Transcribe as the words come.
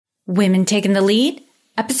Women Taking the Lead,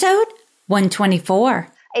 episode 124.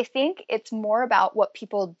 I think it's more about what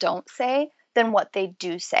people don't say than what they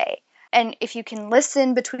do say. And if you can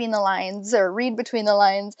listen between the lines or read between the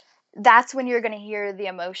lines, that's when you're going to hear the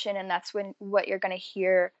emotion, and that's when what you're going to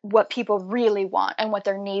hear what people really want and what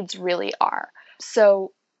their needs really are.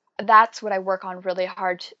 So that's what I work on really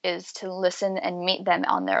hard, is to listen and meet them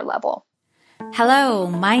on their level. Hello,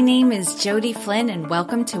 my name is Jody Flynn, and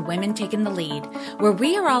welcome to Women Taking the Lead, where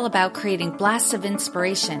we are all about creating blasts of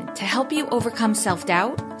inspiration to help you overcome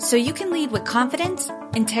self-doubt so you can lead with confidence,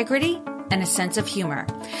 integrity, and a sense of humor.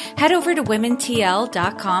 Head over to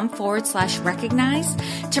womentl.com/recognize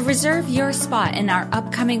to reserve your spot in our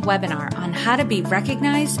upcoming webinar on how to be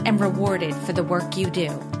recognized and rewarded for the work you do.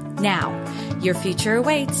 Now, your future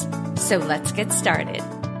awaits, so let's get started.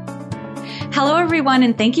 Hello, everyone,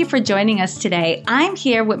 and thank you for joining us today. I'm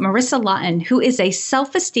here with Marissa Lawton, who is a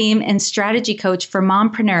self-esteem and strategy coach for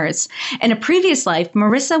mompreneurs. In a previous life,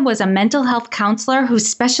 Marissa was a mental health counselor who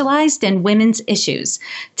specialized in women's issues.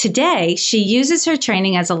 Today, she uses her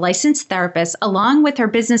training as a licensed therapist along with her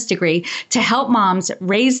business degree to help moms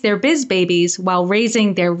raise their biz babies while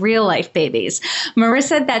raising their real-life babies.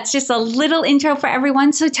 Marissa, that's just a little intro for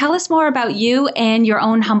everyone, so tell us more about you and your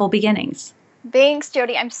own humble beginnings. Thanks,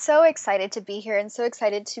 Jody. I'm so excited to be here and so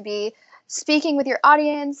excited to be speaking with your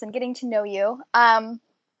audience and getting to know you. My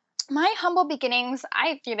humble beginnings,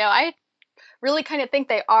 I really kind of think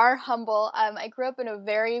they are humble. I grew up in a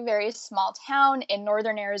very, very small town in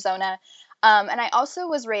northern Arizona, and I also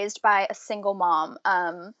was raised by a single mom.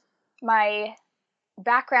 My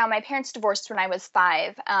background, my parents divorced when I was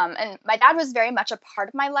 5, and my dad was very much a part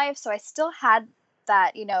of my life, so I still had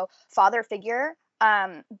that, father figure.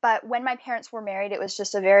 But when my parents were married, it was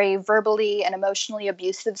just a very verbally and emotionally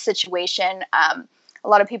abusive situation. A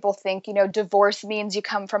lot of people think, divorce means you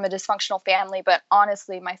come from a dysfunctional family, but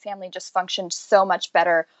honestly, my family just functioned so much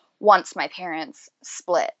better once my parents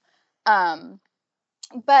split. But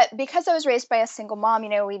because I was raised by a single mom,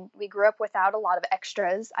 we grew up without a lot of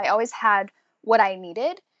extras. I always had what I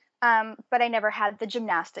needed. But I never had the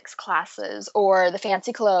gymnastics classes or the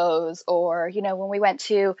fancy clothes, or, when we went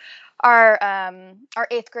to our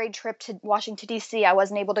 8th grade trip to Washington, D.C., I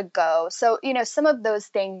wasn't able to go. So, some of those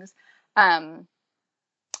things I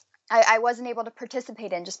wasn't able to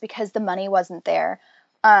participate in just because the money wasn't there.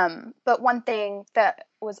 But one thing that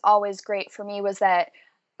was always great for me was that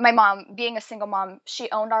my mom, being a single mom,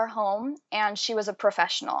 she owned our home and she was a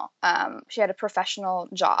professional. She had a professional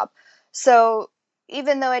job. So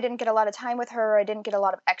even though I didn't get a lot of time with her, I didn't get a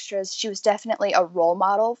lot of extras, she was definitely a role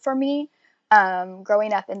model for me,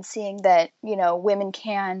 growing up and seeing that, women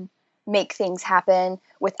can make things happen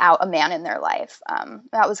without a man in their life.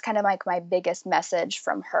 That was kind of like my biggest message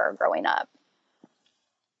from her growing up.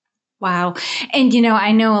 Wow. And,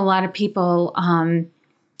 I know a lot of people,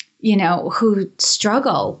 who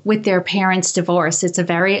struggle with their parents' divorce. It's a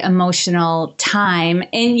very emotional time.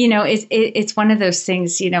 And, it's one of those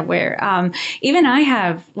things, where even I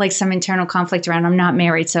have like some internal conflict around. I'm not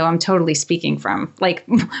married, so I'm totally speaking from like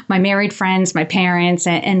my married friends, my parents,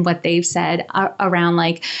 and what they've said around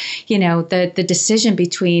like, the decision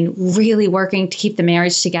between really working to keep the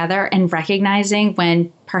marriage together and recognizing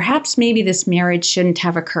when perhaps maybe this marriage shouldn't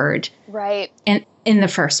have occurred. Right. In the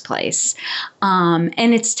first place. And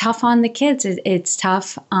it's tough on the kids. It's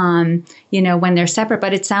tough, when they're separate.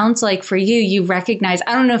 But it sounds like for you, you recognize,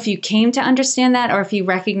 I don't know if you came to understand that or if you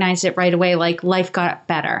recognized it right away, like life got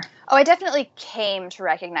better. Oh, I definitely came to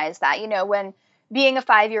recognize that, when being a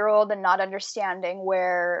 5-year-old and not understanding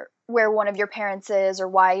where one of your parents is or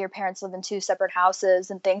why your parents live in 2 separate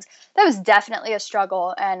houses and things, that was definitely a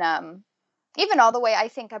struggle. And even all the way, I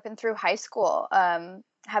think, up and through high school,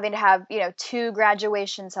 having to have, 2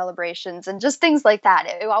 graduation celebrations and just things like that.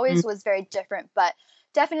 It always was very different, but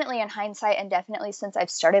definitely in hindsight, and definitely since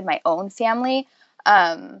I've started my own family,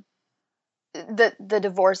 the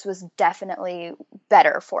divorce was definitely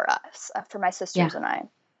better for us, for my sisters and I.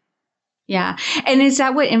 Yeah. And is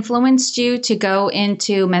that what influenced you to go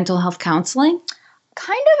into mental health counseling?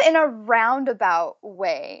 Kind of in a roundabout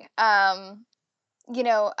way.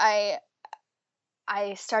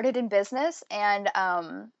 I started in business, and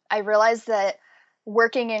I realized that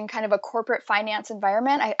working in kind of a corporate finance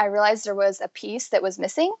environment, I realized there was a piece that was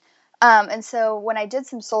missing. And so when I did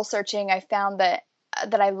some soul searching, I found that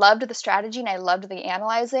I loved the strategy and I loved the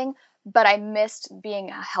analyzing, but I missed being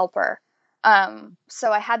a helper.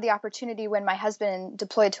 So I had the opportunity when my husband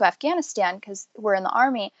deployed to Afghanistan, because we're in the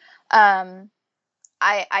Army.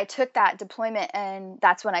 I took that deployment, and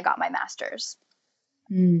that's when I got my master's.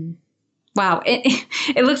 Wow.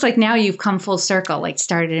 It looks like now you've come full circle, like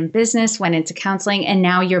started in business, went into counseling, and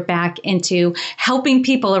now you're back into helping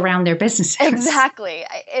people around their businesses. Exactly.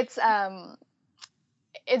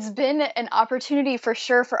 It's been an opportunity for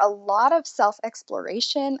sure for a lot of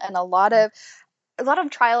self-exploration and a lot of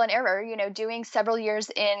trial and error, doing several years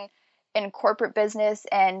in corporate business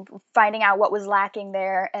and finding out what was lacking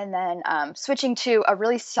there, and then switching to a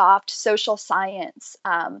really soft social science,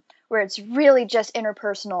 where it's really just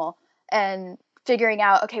interpersonal, and figuring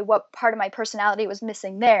out, okay, what part of my personality was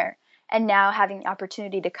missing there, and now having the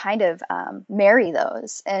opportunity to kind of marry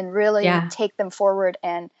those and really Yeah, take them forward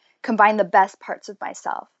and combine the best parts of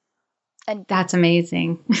myself. And that's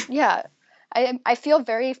amazing. yeah, I feel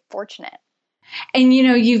very fortunate. And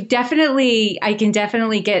you've definitely, I can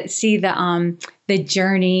definitely see the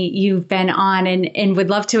journey you've been on, and would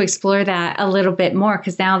love to explore that a little bit more,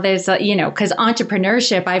 because now there's because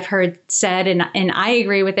entrepreneurship, I've heard said, and I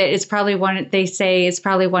agree with it, it's probably they say it's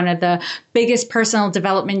probably one of the biggest personal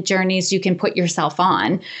development journeys you can put yourself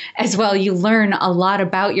on as well. You learn a lot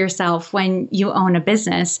about yourself when you own a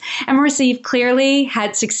business. And Marissa, you've clearly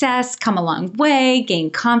had success, come a long way,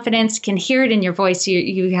 gained confidence, can hear it in your voice.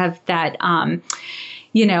 You have that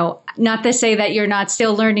not to say that you're not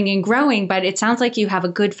still learning and growing, but it sounds like you have a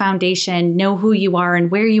good foundation, know who you are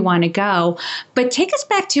and where you want to go. But take us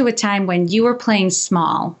back to a time when you were playing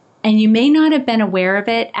small and you may not have been aware of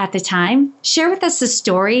it at the time. Share with us the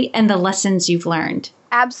story and the lessons you've learned.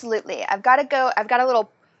 Absolutely. I've got a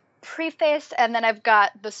little preface, and then I've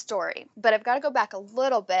got the story, but I've got to go back a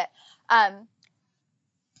little bit. Um,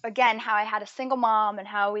 Again, how I had a single mom and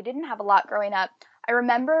how we didn't have a lot growing up. I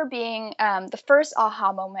remember being the first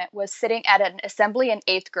aha moment was sitting at an assembly in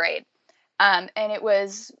eighth grade. And it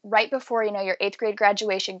was right before, your eighth grade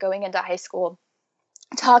graduation, going into high school,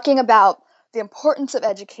 talking about the importance of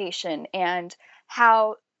education and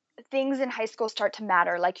how things in high school start to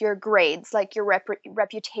matter, like your grades, like your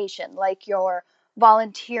reputation, like your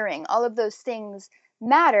volunteering. All of those things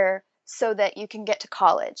matter so that you can get to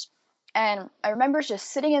college. And I remember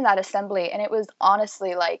just sitting in that assembly, and it was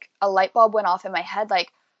honestly like a light bulb went off in my head,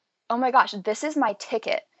 like, oh my gosh, this is my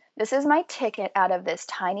ticket. This is my ticket out of this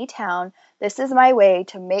tiny town. This is my way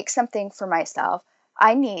to make something for myself.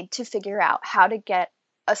 I need to figure out how to get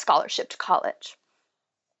a scholarship to college.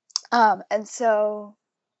 And so,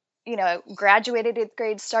 graduated eighth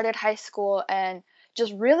grade, started high school, and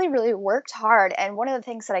just really, really worked hard. And one of the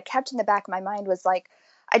things that I kept in the back of my mind was like,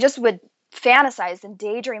 I just would fantasize and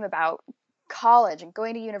daydream about college and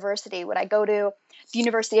going to university. Would I go to the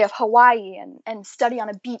University of Hawaii and study on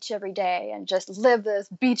a beach every day and just live this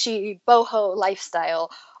beachy boho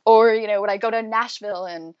lifestyle? Or, would I go to Nashville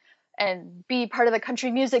and be part of the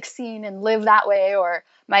country music scene and live that way? Or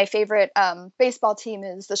my favorite baseball team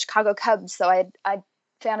is the Chicago Cubs, so I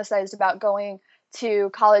fantasized about going to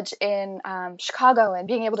college in Chicago and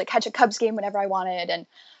being able to catch a Cubs game whenever I wanted. And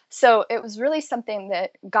so it was really something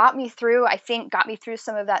that got me through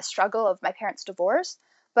some of that struggle of my parents' divorce,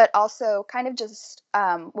 but also kind of just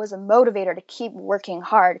was a motivator to keep working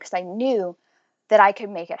hard, because I knew that I could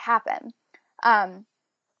make it happen.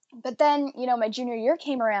 But then, my junior year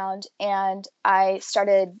came around, and I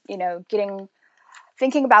started,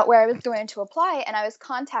 thinking about where I was going to apply, and I was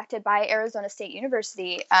contacted by Arizona State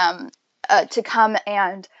University to come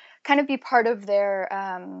and kind of be part of their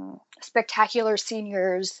spectacular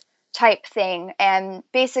seniors type thing. And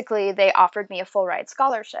basically, they offered me a full ride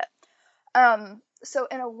scholarship. So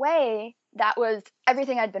in a way, that was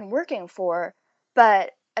everything I'd been working for,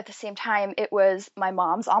 but at the same time, it was my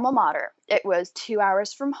mom's alma mater. It was 2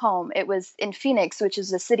 hours from home. It was in Phoenix, which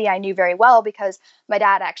is a city I knew very well because my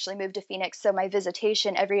dad actually moved to Phoenix. So my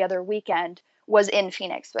visitation every other weekend was in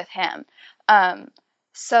Phoenix with him.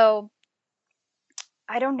 So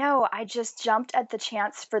I don't know. I just jumped at the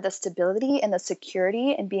chance for the stability and the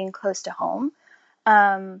security and being close to home.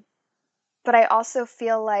 Um, but I also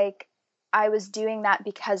feel like I was doing that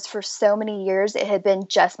because for so many years it had been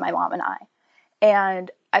just my mom and I.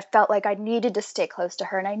 And I felt like I needed to stay close to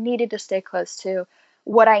her, and I needed to stay close to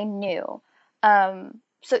what I knew.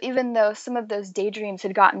 So even though some of those daydreams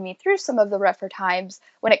had gotten me through some of the rougher times,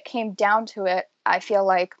 when it came down to it, I feel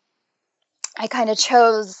like I kind of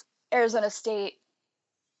chose Arizona State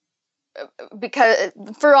because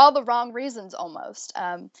for all the wrong reasons almost.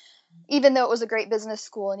 Even though it was a great business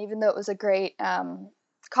school, and even though it was a great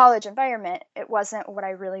college environment, it wasn't what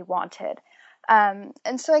I really wanted.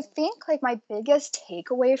 And so I think like my biggest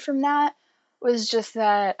takeaway from that was just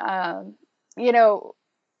that, you know,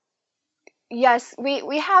 yes,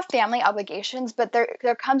 we have family obligations, but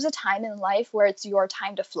there comes a time in life where it's your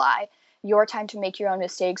time to fly, your time to make your own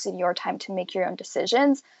mistakes, and your time to make your own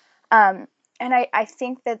decisions. And I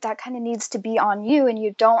think that that kind of needs to be on you, and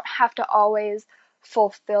you don't have to always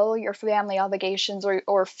fulfill your family obligations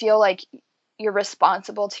or feel like you're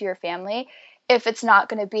responsible to your family if it's not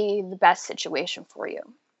going to be the best situation for you.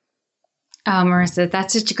 Oh, Marissa,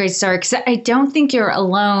 that's such a great story, because I don't think you're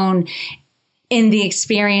alone in the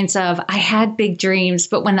experience of, I had big dreams,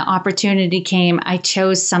 but when the opportunity came, I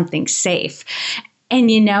chose something safe. And,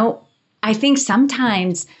 I think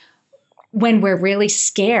sometimes when we're really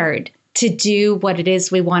scared to do what it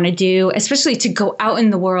is we want to do, especially to go out in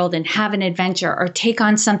the world and have an adventure or take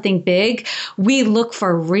on something big, we look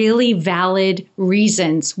for really valid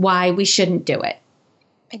reasons why we shouldn't do it.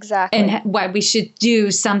 Exactly. And why we should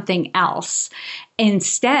do something else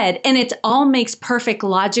instead. And it all makes perfect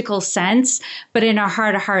logical sense. But in our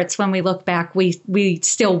heart of hearts, when we look back, we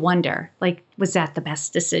still wonder, like, was that the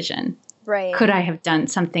best decision? Right. Could I have done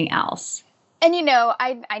something else? And,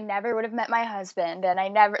 I never would have met my husband, and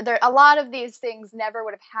a lot of these things never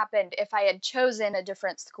would have happened if I had chosen a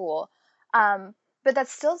different school. But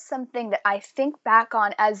that's still something that I think back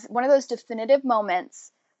on as one of those definitive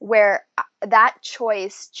moments where that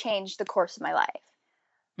choice changed the course of my life.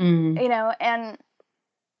 And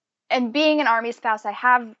being an Army spouse, I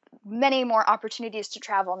have many more opportunities to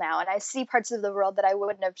travel now, and I see parts of the world that I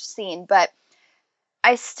wouldn't have seen. But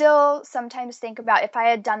I still sometimes think about if I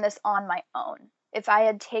had done this on my own, if I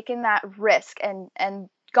had taken that risk and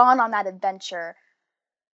gone on that adventure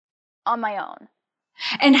on my own.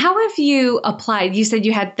 And how have you applied? You said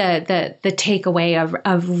you had the takeaway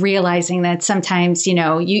of realizing that sometimes,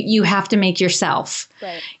 you have to make yourself,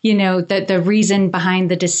 right, the reason behind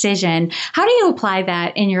the decision. How do you apply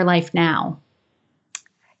that in your life now?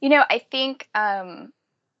 I think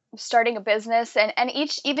starting a business and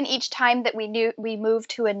each time that we moved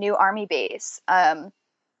to a new Army base,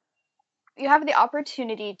 you have the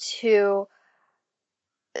opportunity to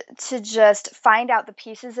just find out the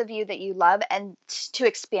pieces of you that you love and to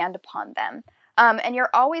expand upon them. And you're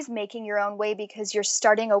always making your own way because you're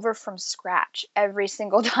starting over from scratch every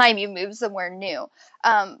single time you move somewhere new.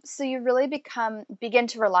 So you really begin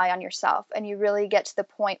to rely on yourself, and you really get to the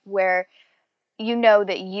point where you know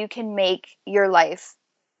that you can make your life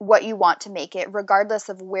what you want to make it, regardless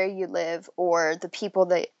of where you live or the people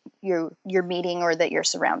that you're meeting or that you're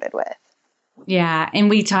surrounded with. Yeah. And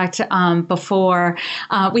we talked before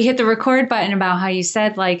we hit the record button about how you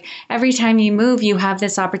said, like, every time you move, you have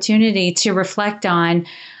this opportunity to reflect on,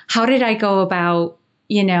 how did I go about,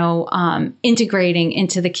 integrating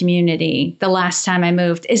into the community the last time I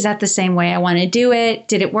moved? Is that the same way I want to do it?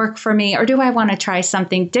 Did it work for me? Or do I want to try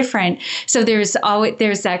something different? So there's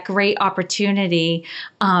that great opportunity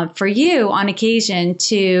for you on occasion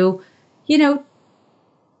to,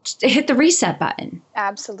 hit the reset button.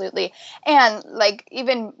 Absolutely. And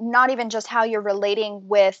not even just how you're relating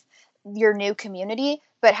with your new community,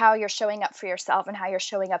 but how you're showing up for yourself and how you're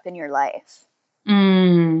showing up in your life.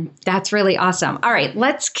 That's really awesome. All right,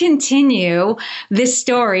 let's continue this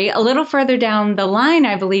story a little further down the line.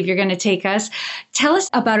 I believe you're going to take us. Tell us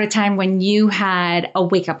about a time when you had a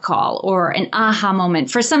wake-up call or an aha moment.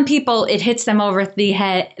 For some people, it hits them over the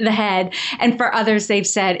head, and for others, they've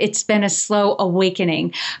said it's been a slow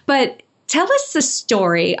awakening. But tell us the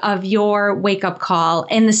story of your wake-up call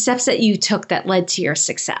and the steps that you took that led to your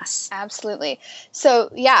success. Absolutely. So,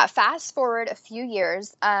 yeah, fast forward a few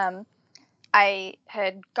years. I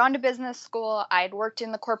had gone to business school. I'd worked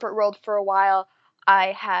in the corporate world for a while. I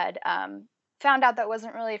had found out that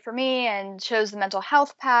wasn't really for me and chose the mental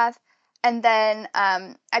health path. And then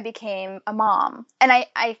I became a mom. And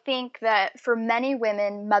I think that for many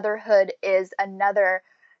women, motherhood is another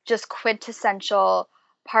just quintessential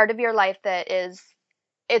part of your life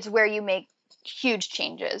it's where you make huge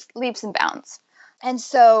changes, leaps and bounds. And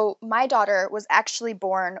so my daughter was actually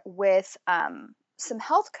born with some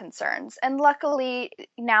health concerns. And luckily,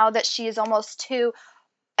 now that she is almost 2,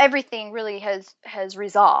 everything really has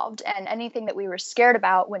resolved. And anything that we were scared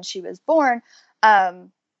about when she was born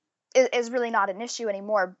is really not an issue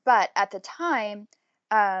anymore. But at the time,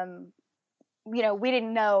 we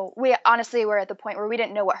didn't know. We honestly were at the point where we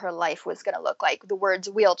didn't know what her life was going to look like. The words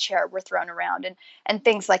wheelchair were thrown around and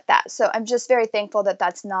things like that. So I'm just very thankful that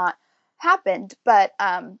that's not happened. But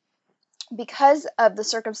because of the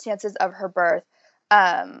circumstances of her birth,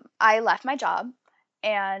 I left my job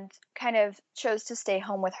and kind of chose to stay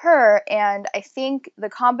home with her. And I think the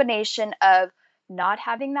combination of not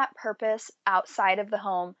having that purpose outside of the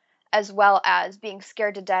home, as well as being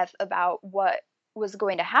scared to death about what was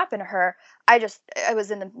going to happen to her, I was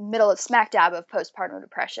in the middle of smack dab of postpartum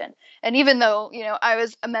depression. And even though, I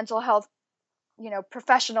was a mental health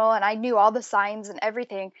professional and I knew all the signs and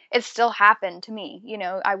everything, it still happened to me.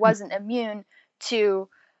 I wasn't immune to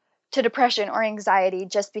depression or anxiety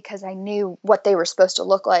just because I knew what they were supposed to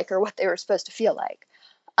look like or what they were supposed to feel like.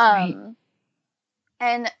 Right.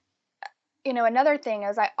 And another thing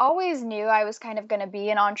is I always knew I was kind of going to be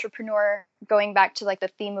an entrepreneur, going back to like the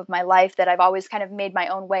theme of my life, that I've always kind of made my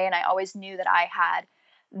own way. And I always knew that I had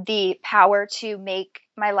the power to make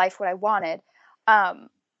my life what I wanted.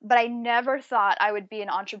 But I never thought I would be an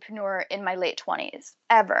entrepreneur in my late 20s,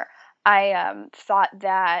 ever. I thought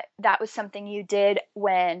that was something you did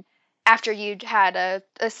after you'd had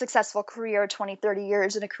a successful career, 20, 30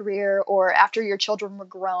 years in a career, or after your children were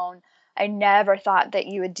grown. I never thought that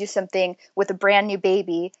you would do something with a brand new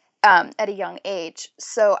baby at a young age.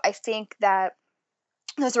 So I think that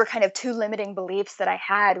those were kind of two limiting beliefs that I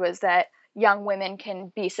had, was that young women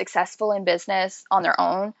can be successful in business on their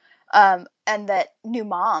own, and that new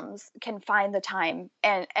moms can find the time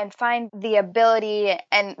and find the ability,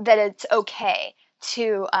 and that it's okay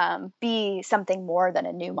to be something more than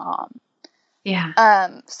a new mom.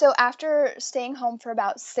 Yeah. So after staying home for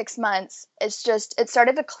about 6 months, it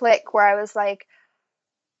started to click where I was like,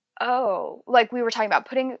 oh, like we were talking about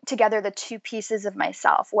putting together the two pieces of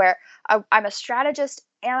myself, where I'm a strategist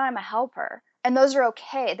and I'm a helper. And those are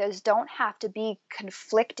okay. Those don't have to be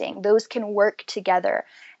conflicting. Those can work together.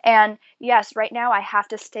 And yes, right now I have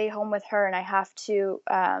to stay home with her, and I have to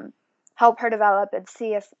help her develop and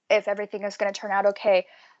see if everything is going to turn out okay.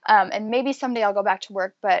 And maybe someday I'll go back to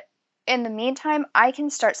work, but in the meantime, I can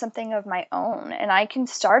start something of my own, and I can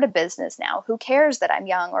start a business now. Who cares that I'm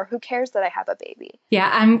young, or who cares that I have a baby? Yeah,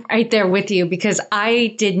 I'm right there with you, because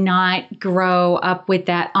I did not grow up with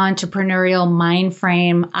that entrepreneurial mind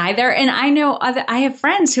frame either. And I know I have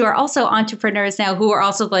friends who are also entrepreneurs now, who are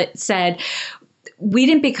also said, we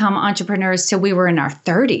didn't become entrepreneurs till we were in our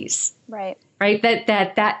 30s. Right. Right.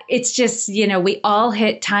 That it's just, we all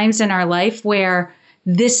hit times in our life where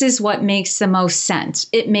this is what makes the most sense.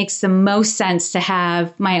 It makes the most sense to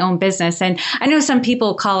have my own business. And I know some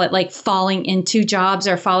people call it like falling into jobs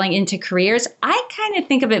or falling into careers. I kind of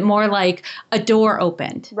think of it more like a door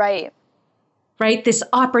opened. Right. Right? This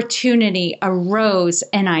opportunity arose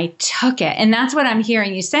and I took it. And that's what I'm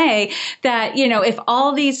hearing you say, that, if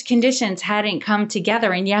all these conditions hadn't come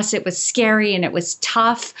together, and yes, it was scary and it was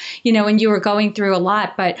tough, and you were going through a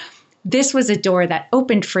lot, but this was a door that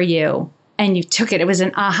opened for you. And you took it. It was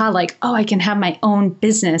an aha, like, oh, I can have my own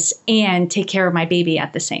business and take care of my baby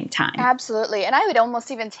at the same time. Absolutely. And I would almost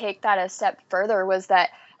even take that a step further, was that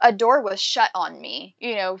a door was shut on me,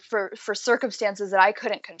 for circumstances that I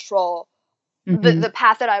couldn't control. Mm-hmm. The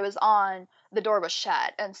path that I was on, the door was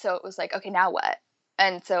shut. And so it was like, okay, now what?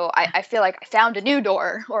 And so I feel like I found a new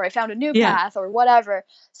door, or I found a new path, or whatever.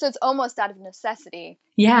 So it's almost out of necessity.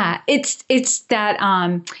 Yeah, it's that,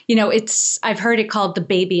 I've heard it called the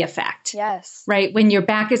baby effect. Yes. Right? When your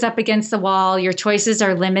back is up against the wall, your choices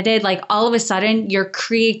are limited, like all of a sudden your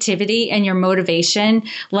creativity and your motivation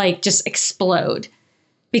like just explode,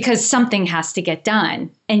 because something has to get done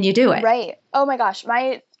and you do it. Right. Oh my gosh.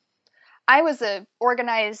 I was a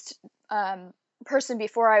organized person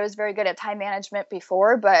before. I was very good at time management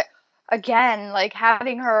before, but again, like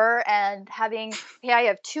having her and having, hey, I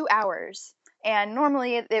have 2 hours, and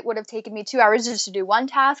normally it would have taken me 2 hours just to do one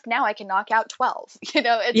task. Now I can knock out 12.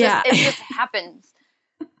 It just happens.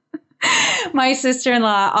 My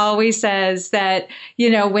sister-in-law always says that,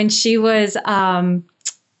 when she was a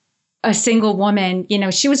single woman,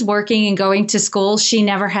 she was working and going to school. She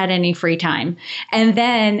never had any free time. And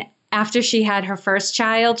then after she had her first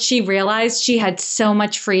child, she realized she had so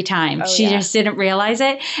much free time. She just didn't realize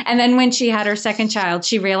it. And then when she had her second child,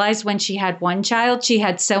 she realized when she had one child, she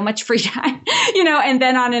had so much free time, and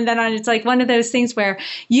then on and then on. It's like one of those things where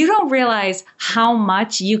you don't realize how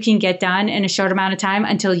much you can get done in a short amount of time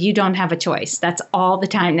until you don't have a choice. That's all the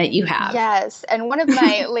time that you have. Yes. And one of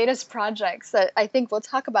my latest projects that I think we'll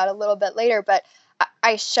talk about a little bit later, but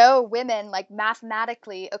I show women, like,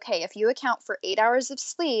 mathematically, okay, if you account for 8 hours of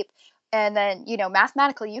sleep, and then,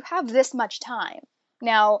 mathematically you have this much time.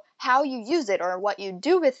 Now, how you use it or what you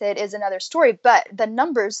do with it is another story, but the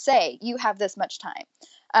numbers say you have this much time.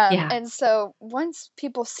 And so once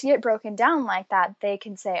people see it broken down like that, they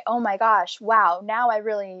can say, oh my gosh, wow, now I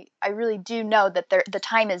really do know that the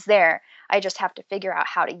time is there. I just have to figure out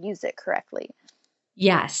how to use it correctly.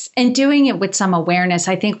 Yes. And doing it with some awareness.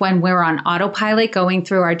 I think when we're on autopilot going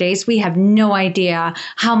through our days, we have no idea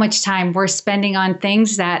how much time we're spending on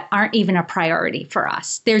things that aren't even a priority for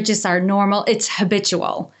us. They're just our normal, it's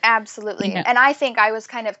habitual. Absolutely. And I think I was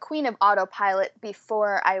kind of queen of autopilot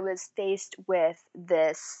before I was faced with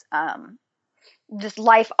this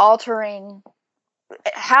life altering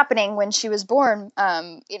happening when she was born.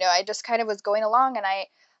 I just kind of was going along, and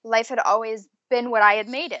life had always been what I had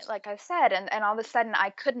made it, like I said, and all of a sudden I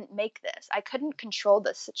couldn't make this. I couldn't control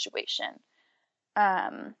this situation.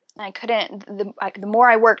 I couldn't. The more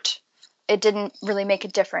I worked, it didn't really make a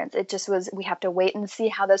difference. It just was, we have to wait and see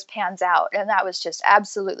how this pans out, and that was just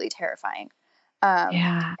absolutely terrifying.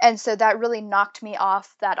 Yeah. And so that really knocked me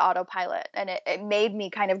off that autopilot, and it made me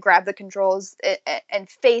kind of grab the controls and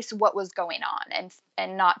face what was going on,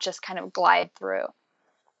 and not just kind of glide through.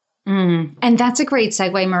 And that's a great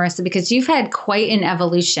segue, Marissa, because you've had quite an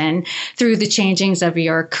evolution through the changings of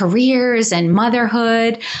your careers and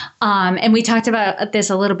motherhood. And we talked about this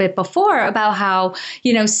a little bit before about how,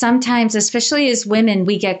 sometimes, especially as women,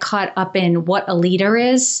 we get caught up in what a leader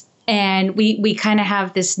is. And we kind of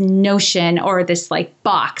have this notion or this like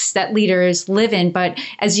box that leaders live in. But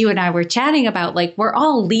as you and I were chatting about, like, we're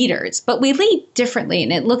all leaders, but we lead differently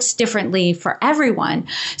and it looks differently for everyone.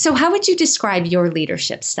 So how would you describe your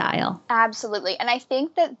leadership style? Absolutely. And I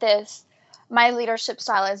think that my leadership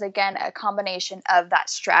style is, again, a combination of that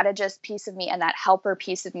strategist piece of me and that helper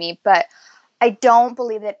piece of me. But I don't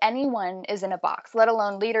believe that anyone is in a box, let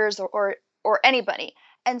alone leaders or anybody.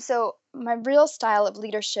 And so my real style of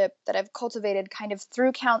leadership that I've cultivated kind of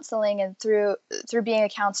through counseling and through being a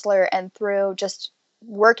counselor and through just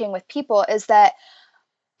working with people is that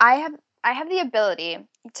I have the ability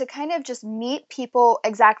to kind of just meet people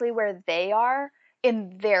exactly where they are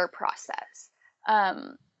in their process.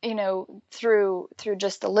 Through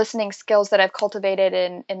just the listening skills that I've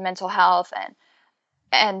cultivated in mental health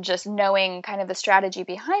and just knowing kind of the strategy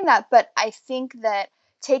behind that. But I think that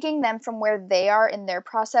taking them from where they are in their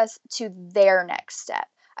process to their next step.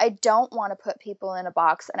 I don't want to put people in a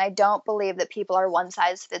box, and I don't believe that people are one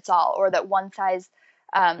size fits all, or that one size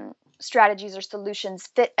strategies or solutions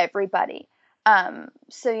fit everybody.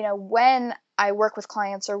 So when I work with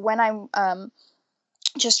clients, or when I'm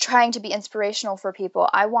just trying to be inspirational for people,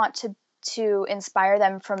 I want to inspire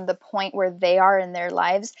them from the point where they are in their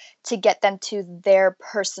lives to get them to their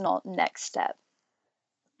personal next step.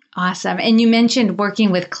 Awesome. And you mentioned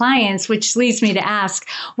working with clients, which leads me to ask,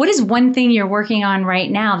 what is one thing you're working on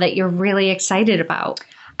right now that you're really excited about?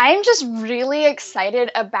 I'm just really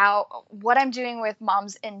excited about what I'm doing with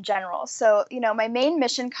moms in general. So, my main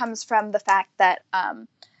mission comes from the fact that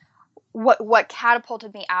what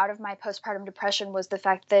catapulted me out of my postpartum depression was the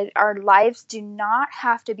fact that our lives do not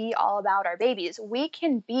have to be all about our babies. We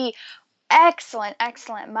can be excellent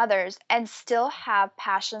mothers and still have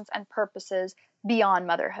passions and purposes beyond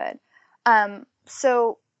motherhood.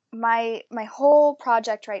 So my whole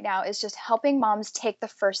project right now is just helping moms take the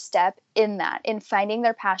first step in finding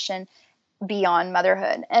their passion beyond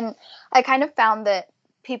motherhood. And I kind of found that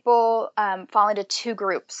people fall into two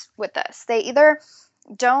groups with this. They either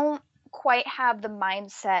don't quite have the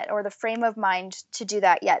mindset or the frame of mind to do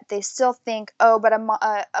that yet. They still think, oh, but a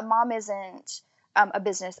mom isn't a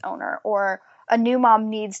business owner, or a new mom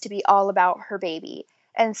needs to be all about her baby.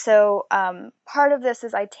 And so part of this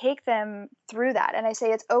is I take them through that, and I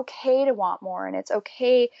say it's okay to want more, and it's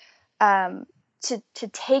okay to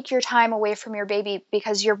take your time away from your baby,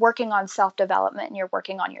 because you're working on self-development and you're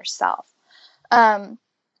working on yourself. And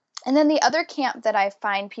then the other camp that I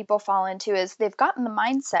find people fall into is they've gotten the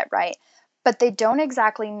mindset right, but they don't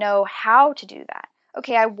exactly know how to do that.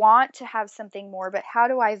 Okay, I want to have something more, but how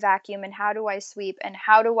do I vacuum, and how do I sweep, and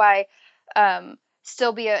how do I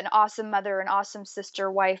still be an awesome mother, an awesome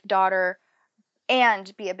sister, wife, daughter,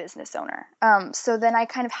 and be a business owner? So then I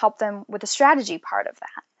kind of help them with the strategy part of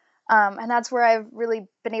that. And that's where I've really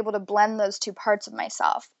been able to blend those two parts of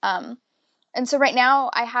myself. And so right now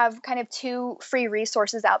I have kind of two free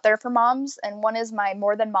resources out there for moms. And one is my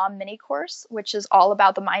More Than Mom mini course, which is all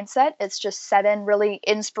about the mindset. It's just 7 really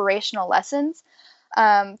inspirational lessons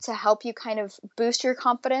to help you kind of boost your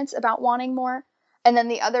confidence about wanting more. And then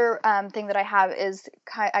the other thing that I have is,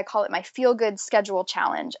 I call it my Feel Good Schedule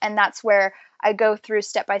Challenge. And that's where I go through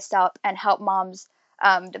step by step and help moms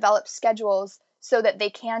develop schedules so that they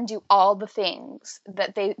can do all the things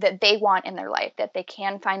that they want in their life, that they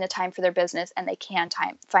can find the time for their business, and they can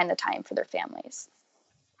find the time for their families.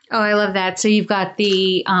 Oh, I love that. So you've got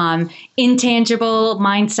the intangible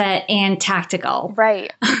mindset and tactical.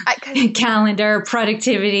 Right. Calendar,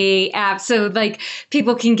 productivity, apps. So like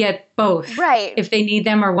people can get both. Right. If they need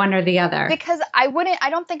them, or one or the other. Because I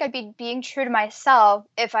don't think I'd be being true to myself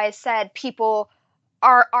if I said people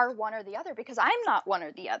are one or the other, because I'm not one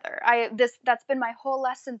or the other. That's been my whole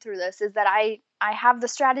lesson through this, is that I have the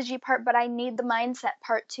strategy part, but I need the mindset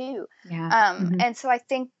part too. Yeah. And so I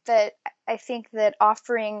think that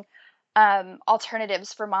offering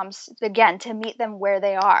alternatives for moms, again, to meet them where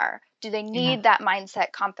they are? Do they need that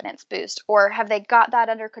mindset confidence boost, or have they got that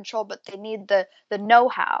under control, but they need the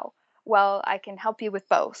know-how? Well, I can help you with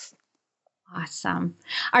both. Awesome.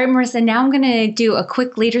 All right, Marissa, now I'm going to do a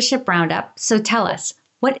quick leadership roundup. So tell us,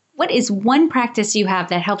 what is one practice you have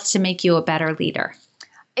that helps to make you a better leader?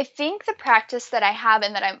 I think the practice that I have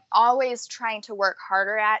and that I'm always trying to work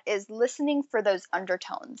harder at is listening for those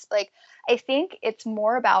undertones. Like, I think it's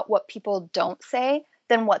more about what people don't say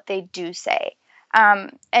than what they do say.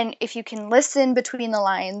 And if you can listen between the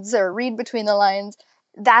lines or read between the lines,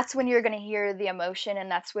 that's when you're going to hear the emotion,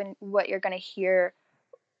 and that's when what you're going to hear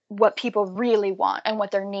what people really want and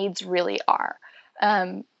what their needs really are.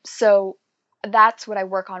 So that's what I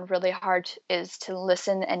work on really hard, is to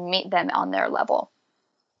listen and meet them on their level.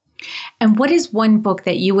 And what is one book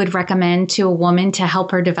that you would recommend to a woman to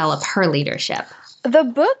help her develop her leadership? The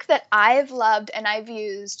book that I've loved and I've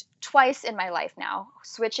used twice in my life now,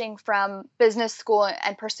 switching from business school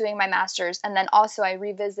and pursuing my master's, and then also I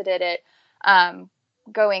revisited it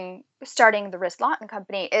starting the Riss Lawton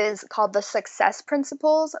Company, is called The Success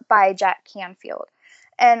Principles by Jack Canfield.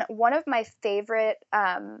 And one of my favorite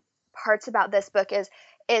parts about this book is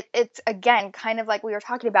it's again, kind of like we were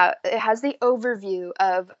talking about, it has the overview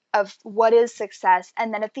of what is success,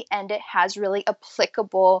 and then at the end it has really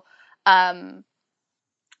applicable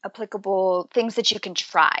things that you can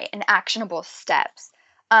try and actionable steps.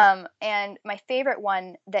 And my favorite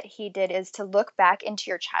one that he did is to look back into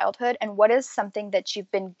your childhood and what is something that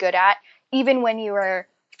you've been good at, even when you were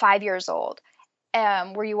 5 years old.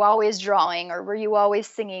 Were you always drawing, or were you always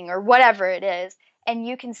singing, or whatever it is? And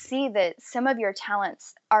you can see that some of your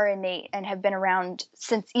talents are innate and have been around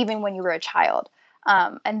since even when you were a child.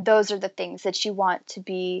 And those are the things that you want to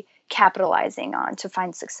be capitalizing on to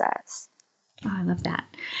find success. Oh, I love that.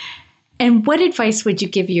 And what advice would you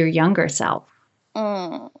give your younger self?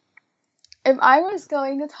 If I was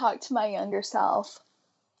going to talk to my younger self,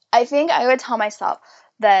 I think I would tell myself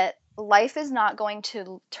that life is not going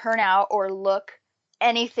to turn out or look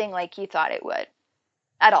anything like you thought it would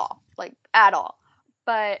at all.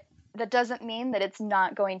 But that doesn't mean that it's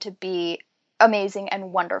not going to be amazing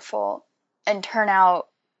and wonderful and turn out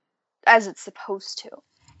as it's supposed to.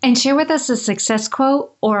 And share with us a success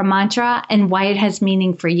quote or a mantra and why it has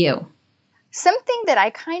meaning for you. Something that I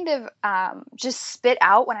kind of just spit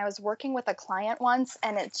out when I was working with a client once,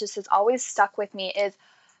 and it just has always stuck with me, is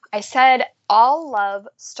I said, all love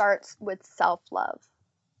starts with self-love.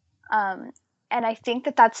 And I think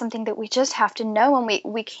that that's something that we just have to know, and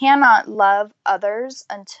we cannot love others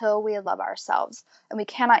until we love ourselves. And we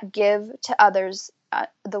cannot give to others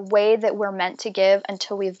the way that we're meant to give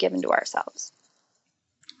until we've given to ourselves.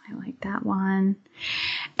 I like that one.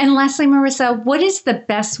 And lastly, Marissa, what is the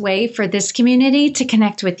best way for this community to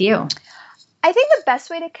connect with you? I think the best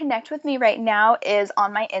way to connect with me right now is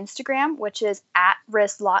on my Instagram, which is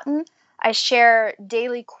 @RissLawton. I share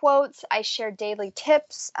daily quotes, I share daily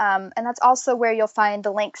tips, and that's also where you'll find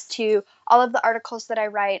the links to all of the articles that I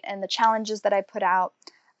write and the challenges that I put out,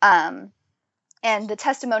 and the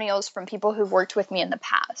testimonials from people who've worked with me in the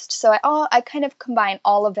past. So I kind of combine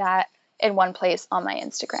all of that in one place on my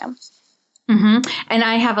Instagram. Mm-hmm. And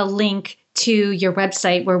I have a link to your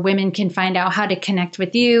website where women can find out how to connect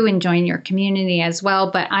with you and join your community as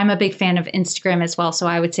well. But I'm a big fan of Instagram as well. So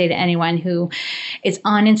I would say to anyone who is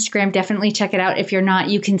on Instagram, definitely check it out. If you're not,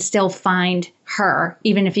 you can still find her,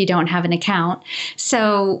 even if you don't have an account.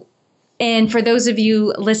 And for those of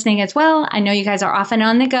you listening as well, I know you guys are often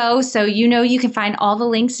on the go, so you know you can find all the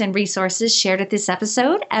links and resources shared at this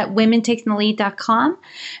episode at womentakingthelead.com.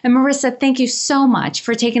 And Marissa, thank you so much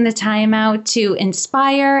for taking the time out to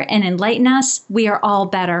inspire and enlighten us. We are all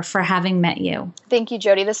better for having met you. Thank you,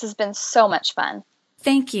 Jody. This has been so much fun.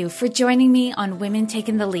 Thank you for joining me on Women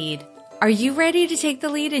Taking the Lead. Are you ready to take the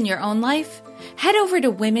lead in your own life? Head over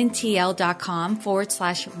to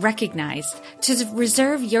womentl.com/recognized to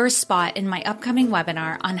reserve your spot in my upcoming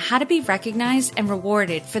webinar on how to be recognized and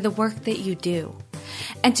rewarded for the work that you do.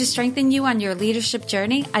 And to strengthen you on your leadership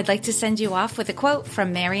journey, I'd like to send you off with a quote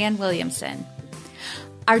from Marianne Williamson.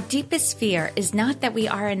 Our deepest fear is not that we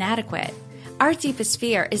are inadequate. Our deepest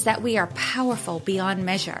fear is that we are powerful beyond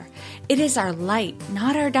measure. It is our light,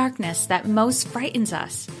 not our darkness, that most frightens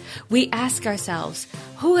us. We ask ourselves,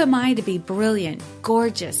 who am I to be brilliant,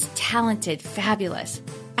 gorgeous, talented, fabulous?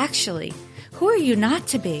 Actually, who are you not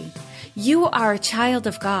to be? You are a child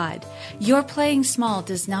of God. Your playing small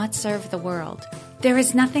does not serve the world. There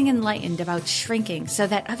is nothing enlightened about shrinking so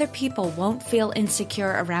that other people won't feel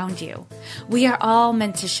insecure around you. We are all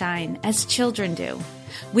meant to shine, as children do.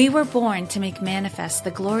 We were born to make manifest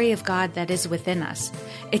the glory of God that is within us.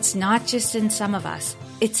 It's not just in some of us,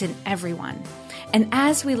 it's in everyone. And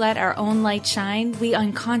as we let our own light shine, we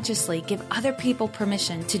unconsciously give other people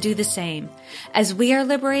permission to do the same. As we are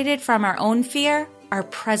liberated from our own fear, our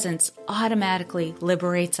presence automatically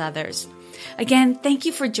liberates others. Again, thank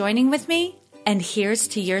you for joining with me, and here's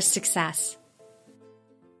to your success.